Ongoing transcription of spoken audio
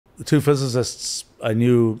the two physicists I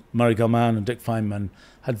knew, Murray Gell-Mann and Dick Feynman,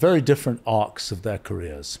 had very different arcs of their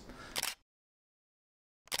careers.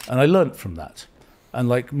 And I learned from that. And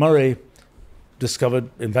like Murray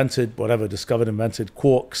invented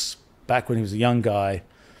quarks back when he was a young guy.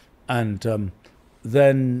 And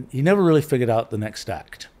then he never really figured out the next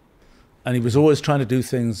act. And he was always trying to do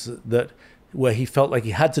things where he felt like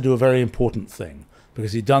he had to do a very important thing,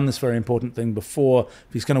 because he'd done this very important thing before.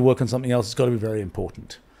 If he's going to work on something else, it's got to be very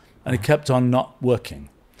important. And he kept on not working.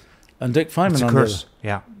 And Dick Feynman,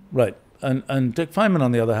 right. And Dick Feynman,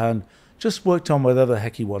 on the other hand, just worked on whatever the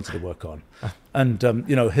heck he wanted to work on. And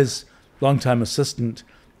his longtime assistant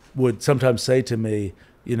would sometimes say to me,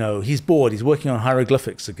 he's bored. He's working on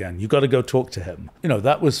hieroglyphics again. You got to go talk to him.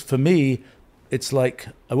 That was, for me, it's like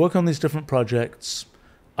I work on these different projects.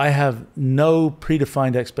 I have no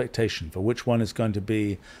predefined expectation for which one is going to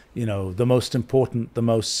be, the most important, the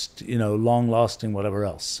most, long-lasting, whatever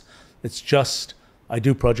else. It's just I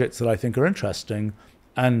do projects that I think are interesting,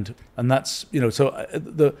 and that's, so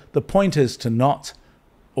the point is to not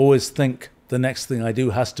always think the next thing I do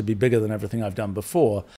has to be bigger than everything I've done before.